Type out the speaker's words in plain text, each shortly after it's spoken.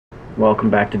Welcome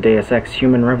back to Deus Ex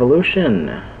Human Revolution.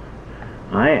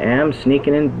 I am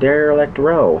sneaking in Derelict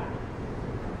Row,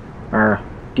 or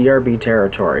DRB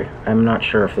territory. I'm not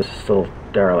sure if this is still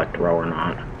Derelict Row or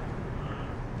not.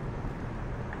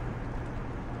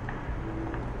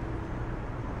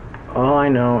 All I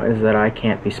know is that I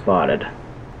can't be spotted.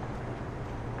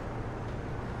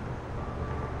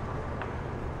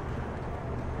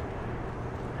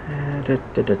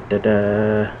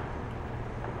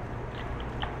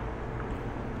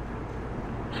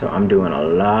 So I'm doing a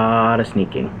lot of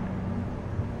sneaking.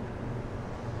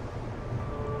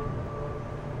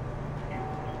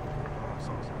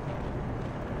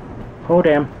 Oh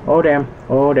damn, oh damn,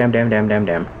 oh damn,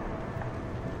 damn.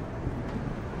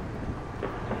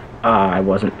 I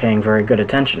wasn't paying very good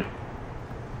attention.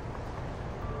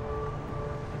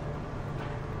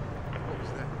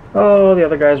 Oh, the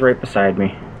other guy's right beside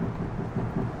me.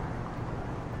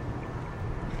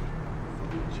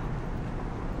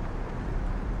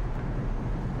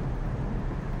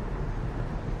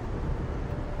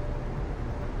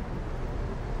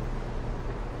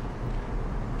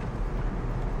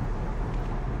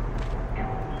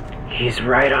 He's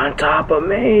right on top of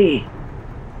me!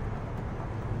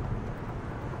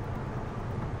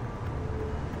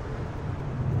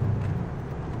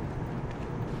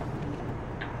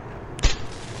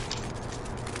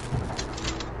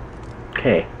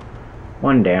 Okay,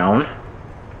 one down.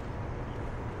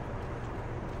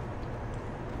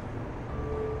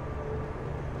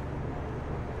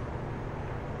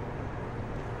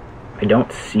 I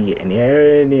don't see any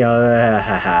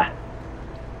other.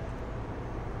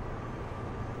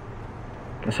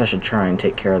 Guess I should try and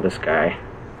take care of this guy.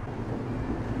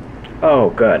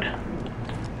 Oh, good.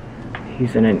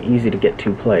 He's in an easy to get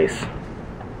to place.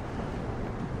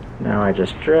 Now I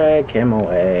just drag him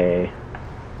away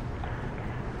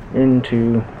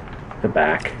into the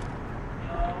back.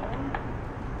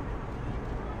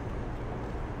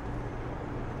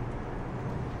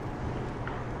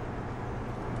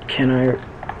 Can I?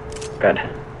 Good.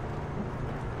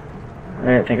 I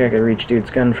didn't think I could reach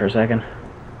dude's gun for a second.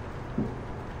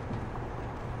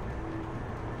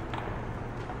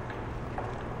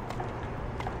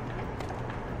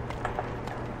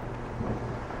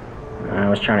 I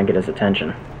was trying to get his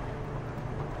attention.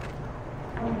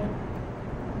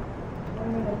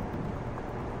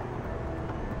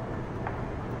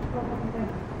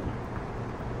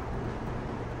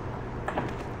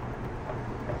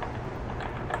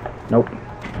 Nope.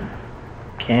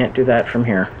 Can't do that from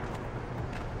here.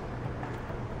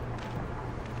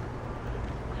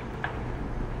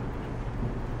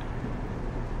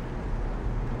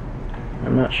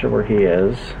 I'm not sure where he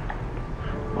is.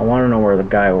 I want to know where the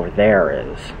guy over there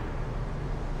is.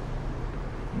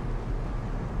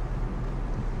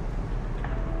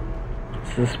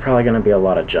 So this is probably going to be a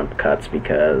lot of jump cuts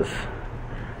because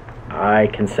I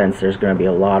can sense there's going to be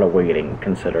a lot of waiting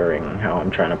considering how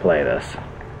I'm trying to play this.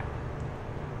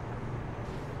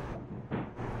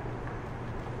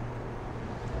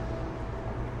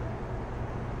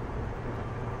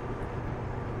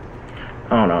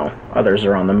 Oh no, others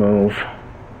are on the move.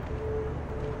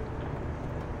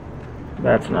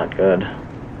 That's not good.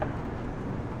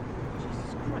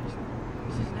 Jesus Christ,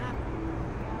 this isn't happening.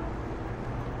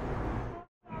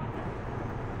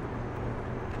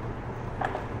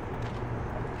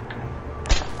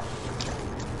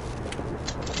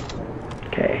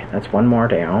 Okay, that's one more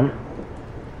down.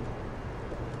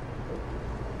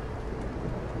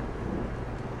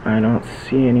 I don't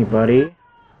see anybody.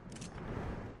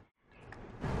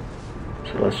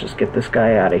 So let's just get this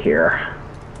guy out of here.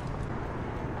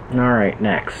 Alright,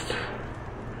 next.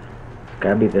 It's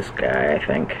gotta be this guy, I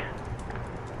think.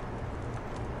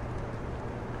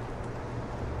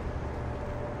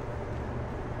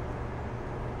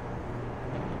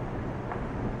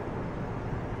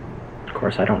 Of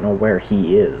course, I don't know where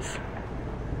he is.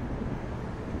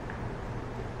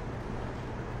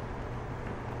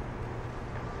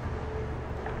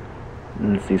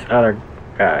 And it's these other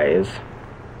guys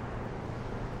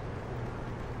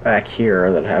back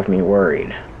here that have me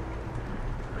worried.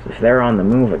 If they're on the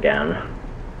move again,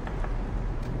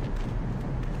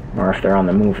 or if they're on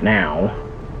the move now,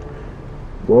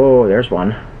 whoa, there's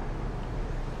one.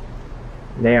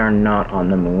 They are not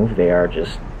on the move, they are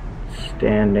just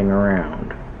standing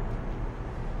around.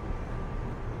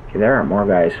 Okay, there are more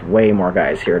guys, way more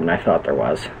guys here than I thought there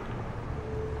was.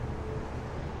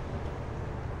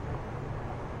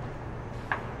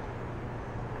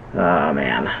 Oh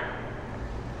man.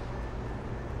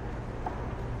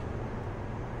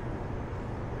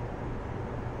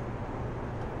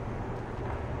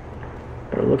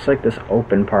 But it looks like this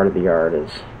open part of the yard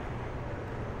is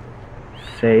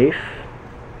safe.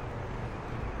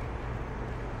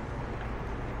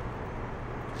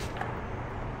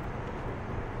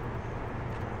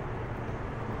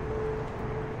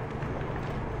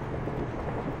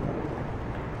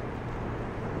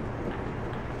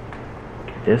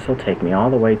 This will take me all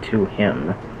the way to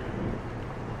him.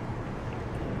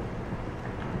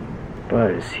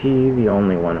 But is he the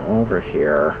only one over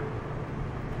here?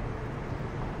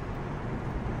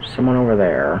 Someone over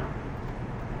there.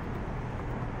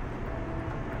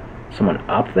 Someone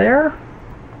up there?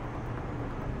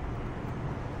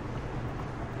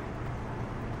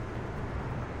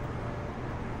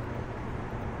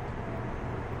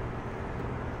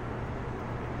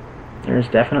 There's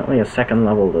definitely a second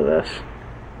level to this.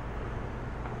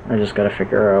 I just gotta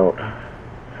figure out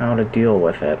how to deal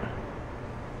with it.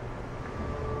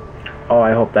 Oh,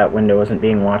 I hope that window isn't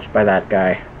being watched by that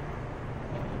guy.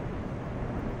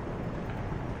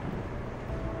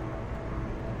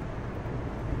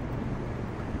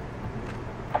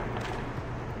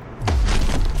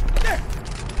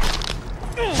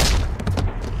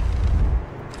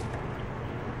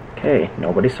 Okay,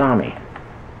 nobody saw me.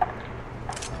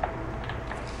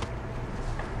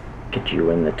 Get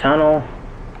you in the tunnel.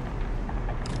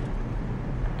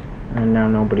 And now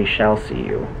nobody shall see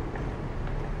you.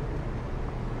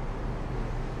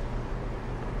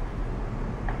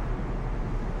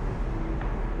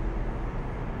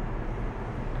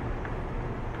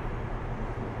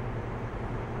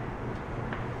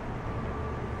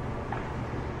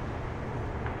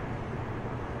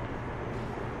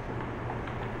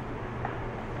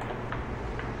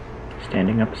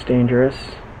 Standing up is dangerous.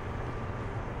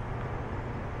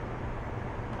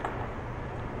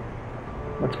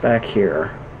 What's back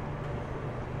here?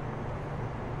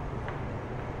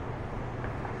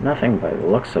 Nothing by the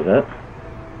looks of it.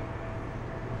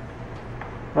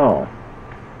 Oh.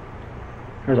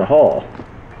 There's a hole.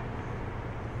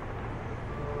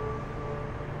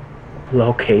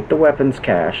 Locate the weapons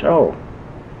cache. Oh.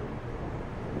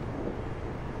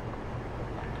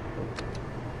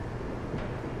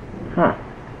 Huh.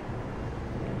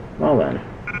 Well then.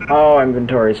 Oh,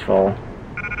 inventory's full.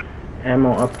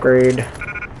 Ammo upgrade.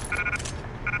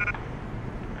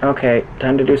 Okay,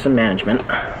 time to do some management.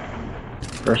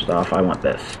 First off, I want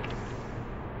this.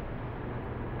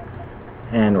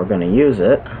 And we're going to use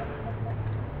it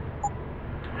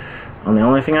on the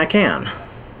only thing I can.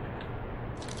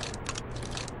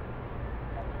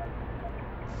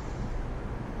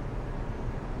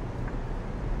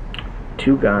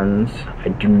 Two guns. I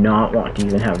do not want to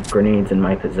even have grenades in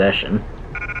my possession.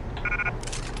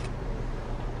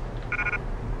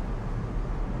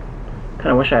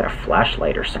 Kinda wish I had a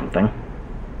flashlight or something.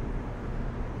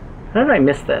 How did I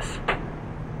miss this?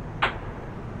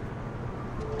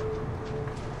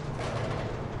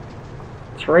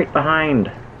 It's right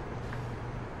behind.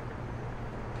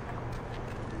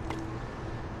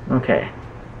 Okay.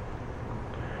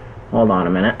 Hold on a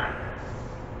minute.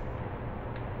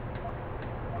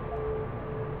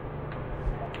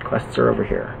 Quests are over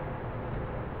here.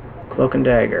 Cloak and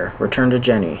Dagger. Return to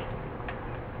Jenny.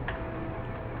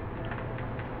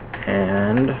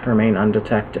 And remain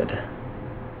undetected.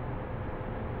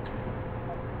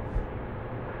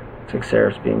 Looks like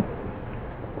Sarah's being...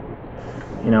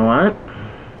 You know what?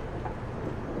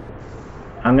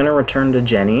 I'm gonna return to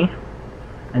Jenny,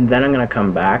 and then I'm gonna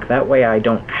come back. That way I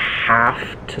don't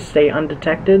have to stay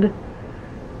undetected.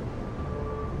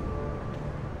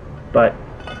 But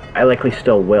I likely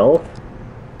still will.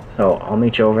 So I'll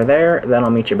meet you over there, then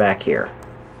I'll meet you back here.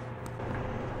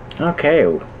 Okay,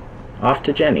 off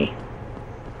to Jenny.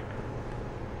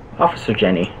 Officer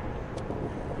Jenny.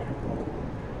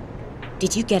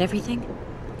 Did you get everything?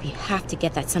 We have to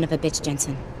get that son of a bitch,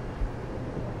 Jensen.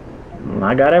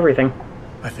 I got everything.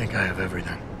 I think I have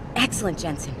everything. Excellent,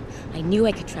 Jensen. I knew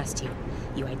I could trust you.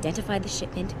 You identified the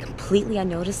shipment completely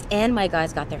unnoticed, and my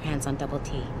guys got their hands on Double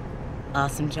T.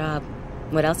 Awesome job.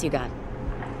 What else you got?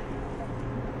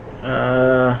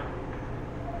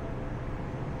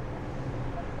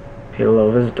 Paid a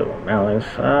little visit to O'Malley's.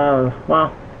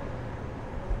 Well.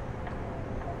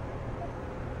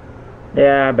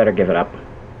 Yeah, I better give it up.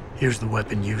 Here's the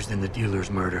weapon used in the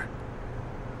dealer's murder.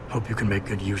 Hope you can make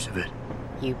good use of it.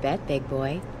 You bet, big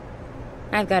boy.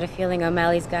 I've got a feeling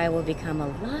O'Malley's guy will become a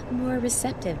lot more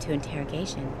receptive to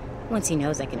interrogation once he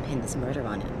knows I can pin this murder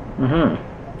on him.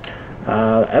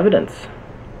 Evidence.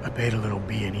 I paid a little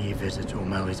B&E visit to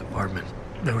O'Malley's apartment.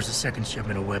 There was a second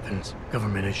shipment of weapons,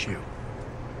 government issue.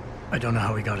 I don't know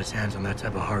how he got his hands on that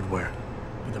type of hardware,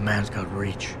 but the man's got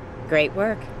reach. Great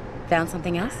work. Found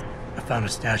something else? I found a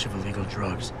stash of illegal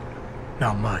drugs.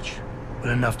 Not much, but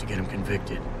enough to get him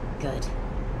convicted. Good.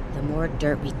 The more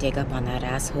dirt we dig up on that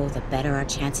asshole, the better our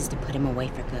chances to put him away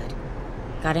for good.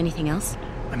 Got anything else?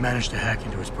 I managed to hack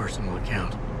into his personal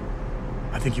account.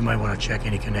 I think you might want to check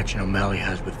any connection O'Malley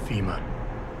has with FEMA.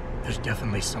 There's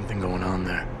definitely something going on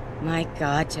there. My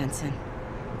God, Jensen.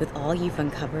 With all you've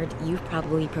uncovered, you've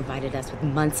probably provided us with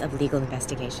months of legal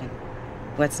investigation.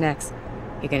 What's next?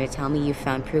 You're gonna tell me you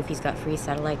found proof he's got free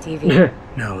satellite TV?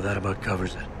 No, that about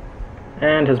covers it.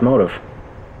 And his motive.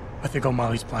 I think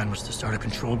O'Malley's plan was to start a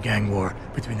controlled gang war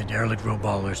between the Derelict Row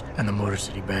Ballers and the Motor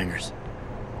City Bangers.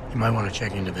 You might want to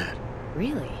check into that.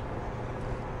 Really?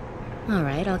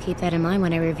 Alright, I'll keep that in mind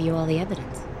when I review all the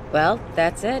evidence. Well,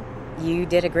 that's it. You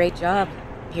did a great job.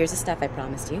 Here's the stuff I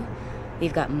promised you.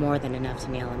 We've got more than enough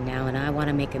to nail him now, and I want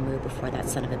to make a move before that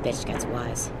son of a bitch gets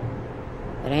wise.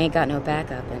 But I ain't got no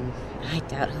backup, and I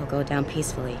doubt he'll go down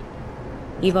peacefully.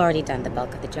 You've already done the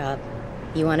bulk of the job.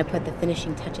 You want to put the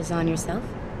finishing touches on yourself?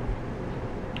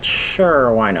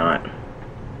 Sure, why not?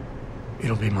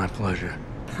 It'll be my pleasure.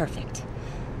 Perfect.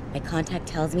 My contact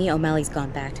tells me O'Malley's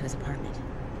gone back to his apartment.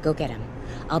 Go get him.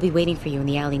 I'll be waiting for you in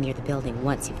the alley near the building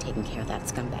once you've taken care of that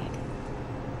scumbag.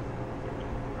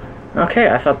 Okay,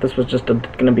 I thought this was just going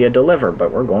to be a deliver,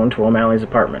 but we're going to O'Malley's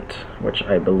apartment, which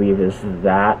I believe is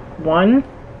that one?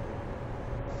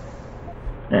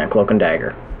 Yeah, Cloak and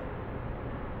Dagger.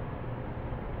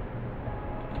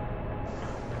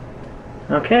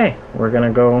 Okay, we're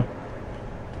gonna go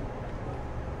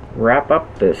wrap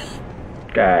up this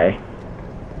guy.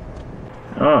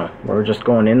 Oh, we're just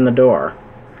going in the door.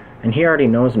 And he already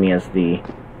knows me as the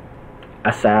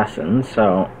assassin,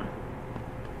 so...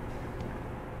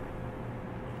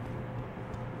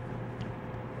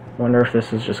 Wonder if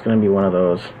this is just gonna be one of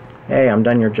those, hey, I'm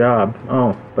done your job.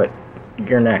 Oh, but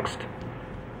you're next.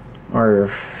 Or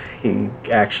if he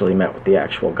actually met with the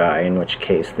actual guy, in which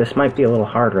case this might be a little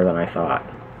harder than I thought.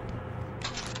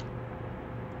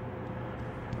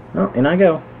 Well, in I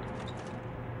go.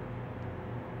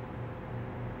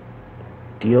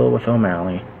 Deal with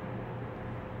O'Malley.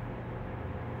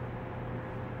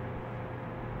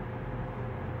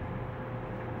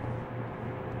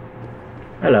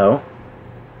 Hello.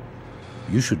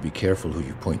 You should be careful who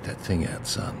you point that thing at,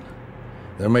 son.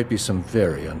 There might be some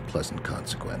very unpleasant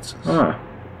consequences. Huh.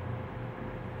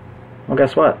 Well,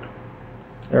 guess what?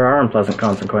 There are unpleasant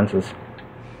consequences.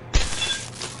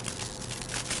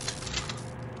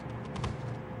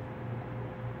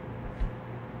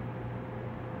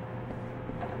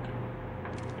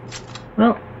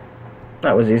 Well,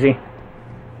 that was easy.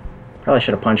 Probably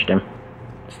should have punched him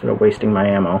instead of wasting my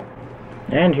ammo.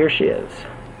 And here she is.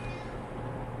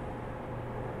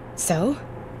 So?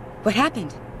 What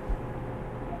happened?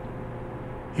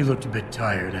 He looked a bit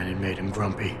tired and it made him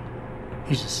grumpy.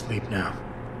 He's asleep now.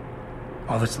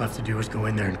 All that's left to do is go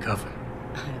in there and cuff him.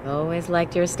 I've always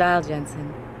liked your style,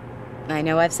 Jensen. I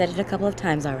know I've said it a couple of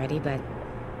times already, but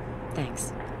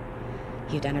thanks.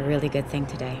 You've done a really good thing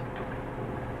today.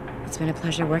 It's been a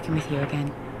pleasure working with you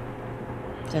again.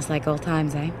 Just like old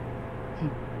times, eh?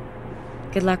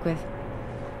 Good luck with...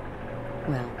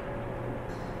 well,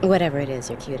 whatever it is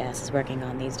your cute ass is working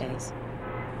on these days.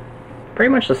 Pretty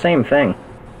much the same thing.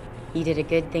 You did a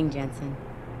good thing, Jensen.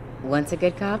 Once a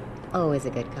good cop, always a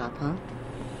good cop, huh?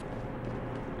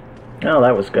 Oh,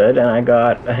 that was good. And I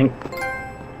got, I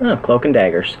think, Cloak and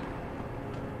Daggers.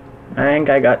 I think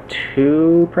I got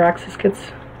 2 Praxis kits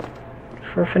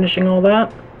for finishing all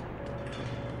that.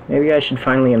 Maybe I should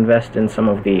finally invest in some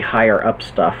of the higher up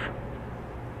stuff.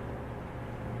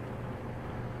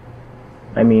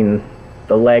 I mean,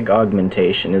 the leg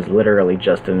augmentation is literally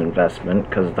just an investment,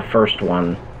 because the first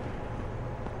one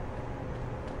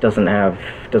doesn't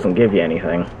give you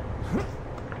anything.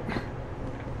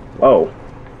 Whoa,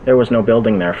 there was no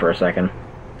building there for a second.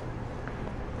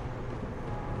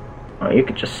 Oh, you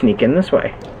could just sneak in this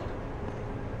way.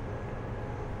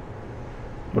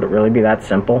 Would it really be that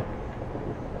simple?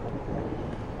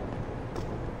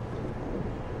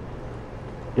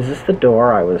 Is this the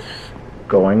door I was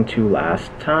going to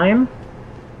last time?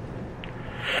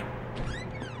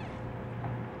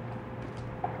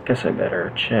 Guess I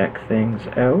better check things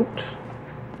out.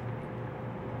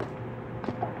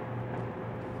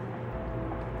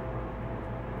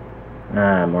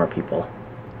 Ah, more people.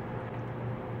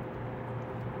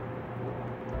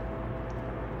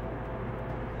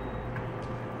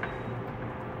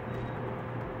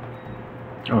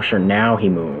 Oh, sure, now he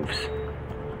moves.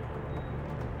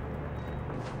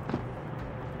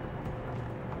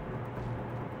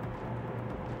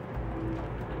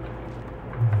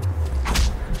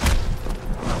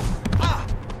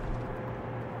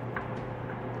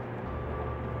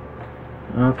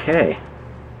 Okay.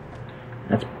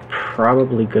 That's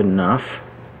probably good enough.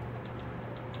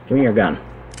 Give me your gun.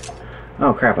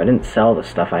 Oh crap, I didn't sell the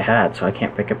stuff I had, so I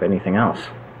can't pick up anything else.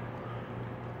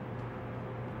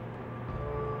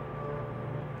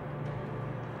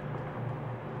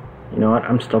 You know what,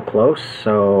 I'm still close,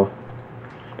 so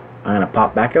I'm gonna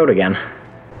pop back out again.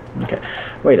 Okay,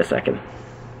 wait a second.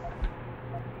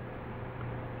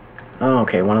 Oh,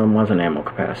 okay, one of them was an ammo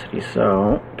capacity,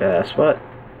 so guess what?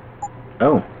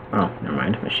 Oh, never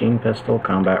mind. Machine pistol,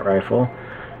 combat rifle,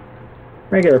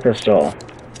 regular pistol.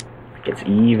 Gets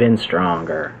even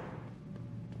stronger.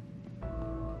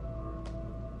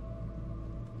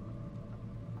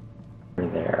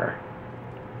 There.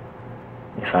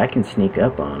 If I can sneak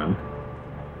up on them,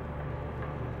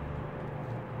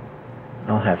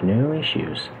 I'll have no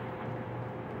issues.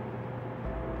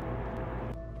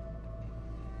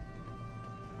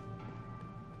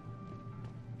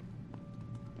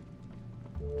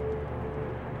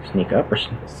 Sneak up or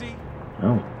See?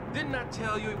 oh. Didn't I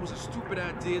tell you it was a stupid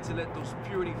idea to let those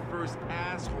Purity First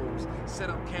assholes set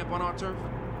up camp on our turf?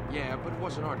 Yeah, but it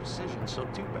wasn't our decision, so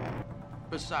too bad.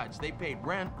 Besides, they paid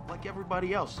rent like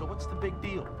everybody else, so what's the big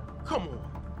deal? Come on.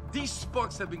 These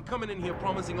fucks have been coming in here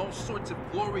promising all sorts of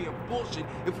glory and bullshit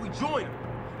if we join them.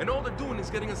 And all they're doing is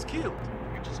getting us killed.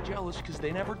 You're just jealous because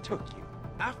they never took you.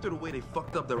 After the way they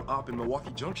fucked up their op in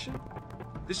Milwaukee Junction,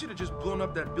 they should have just blown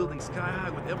up that building sky high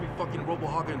with every fucking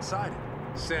robo-hogger inside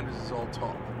it. Sanders is all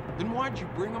talk. Then why'd you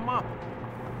bring them up?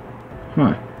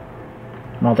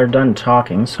 Well, they're done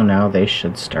talking, so now they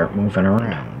should start moving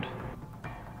around.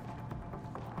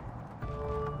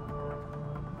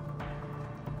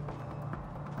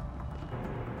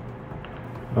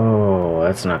 Oh,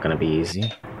 that's not gonna be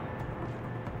easy.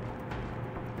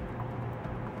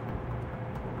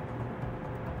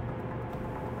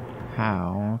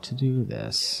 How to do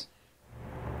this?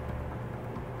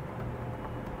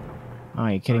 Oh,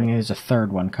 are you kidding me? There's a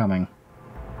third one coming.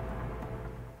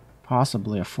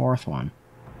 Possibly a fourth one.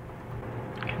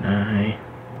 Can I?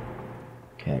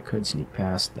 Okay, I could sneak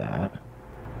past that.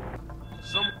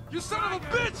 You son of a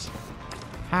bitch!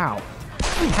 How?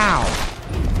 How?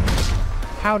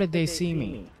 How did they see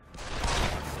me?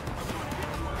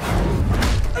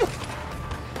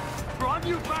 Run,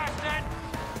 you bastard!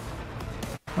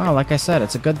 Well, like I said,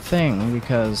 it's a good thing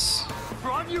because...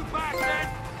 Run, you bastard!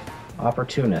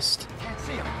 Opportunist. Can't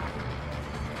see him.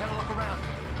 Gotta look around.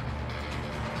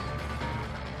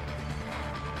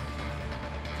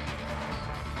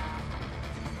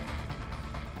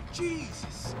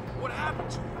 Jesus, what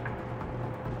happened to him?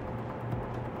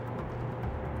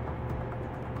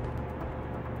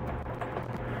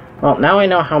 Well, now I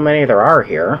know how many there are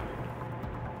here.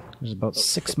 There's about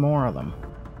 6 more of them.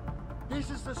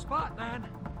 This is the spot, man.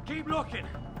 Keep looking.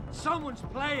 Someone's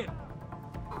playing.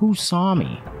 Who saw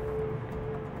me?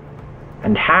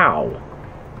 And how?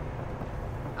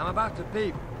 I'm about to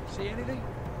peep. See anything?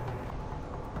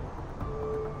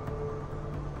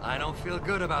 I don't feel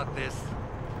good about this.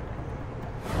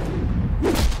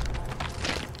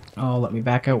 Oh, let me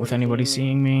back out with anybody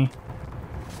seeing me.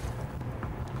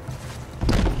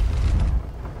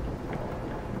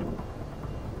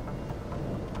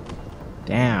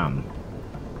 Damn.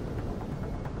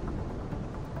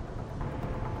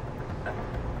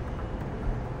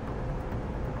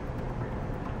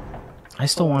 I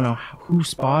still want to know who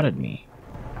spotted me.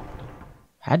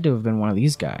 Had to have been one of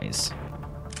these guys.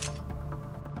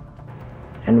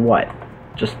 And what?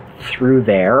 Just through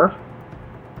there?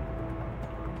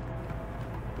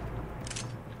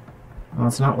 Well,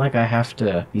 it's not like I have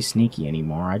to be sneaky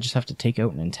anymore. I just have to take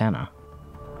out an antenna.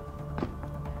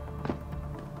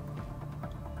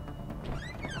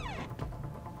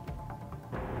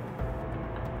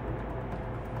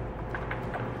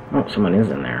 Oh, someone is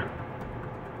in there.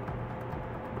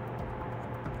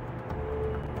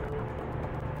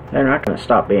 They're not going to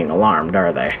stop being alarmed,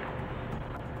 are they?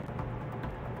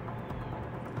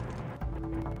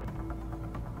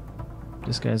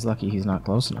 This guy's lucky he's not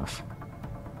close enough.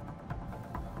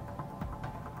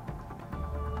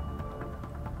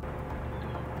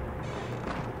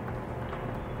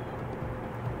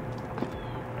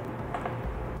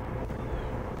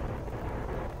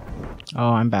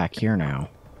 Oh, I'm back here now.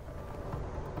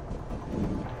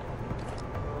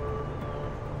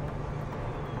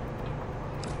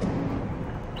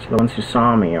 So the ones who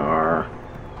saw me are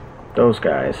those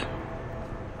guys.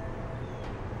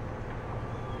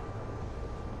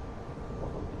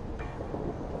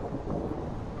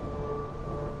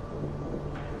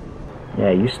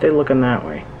 Yeah, you stay looking that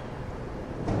way.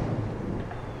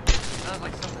 Sounds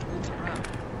like something moving around.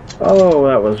 Oh,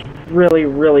 that was really,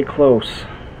 really close.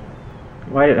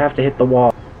 Why did it have to hit the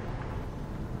wall?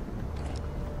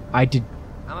 I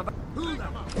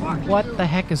What the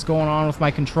heck is going on with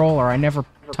my controller? I never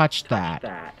touched that.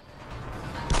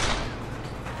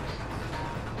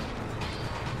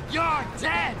 You're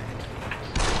dead!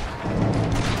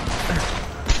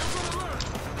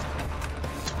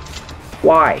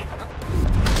 Why?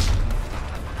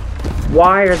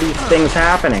 Why are these things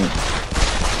happening?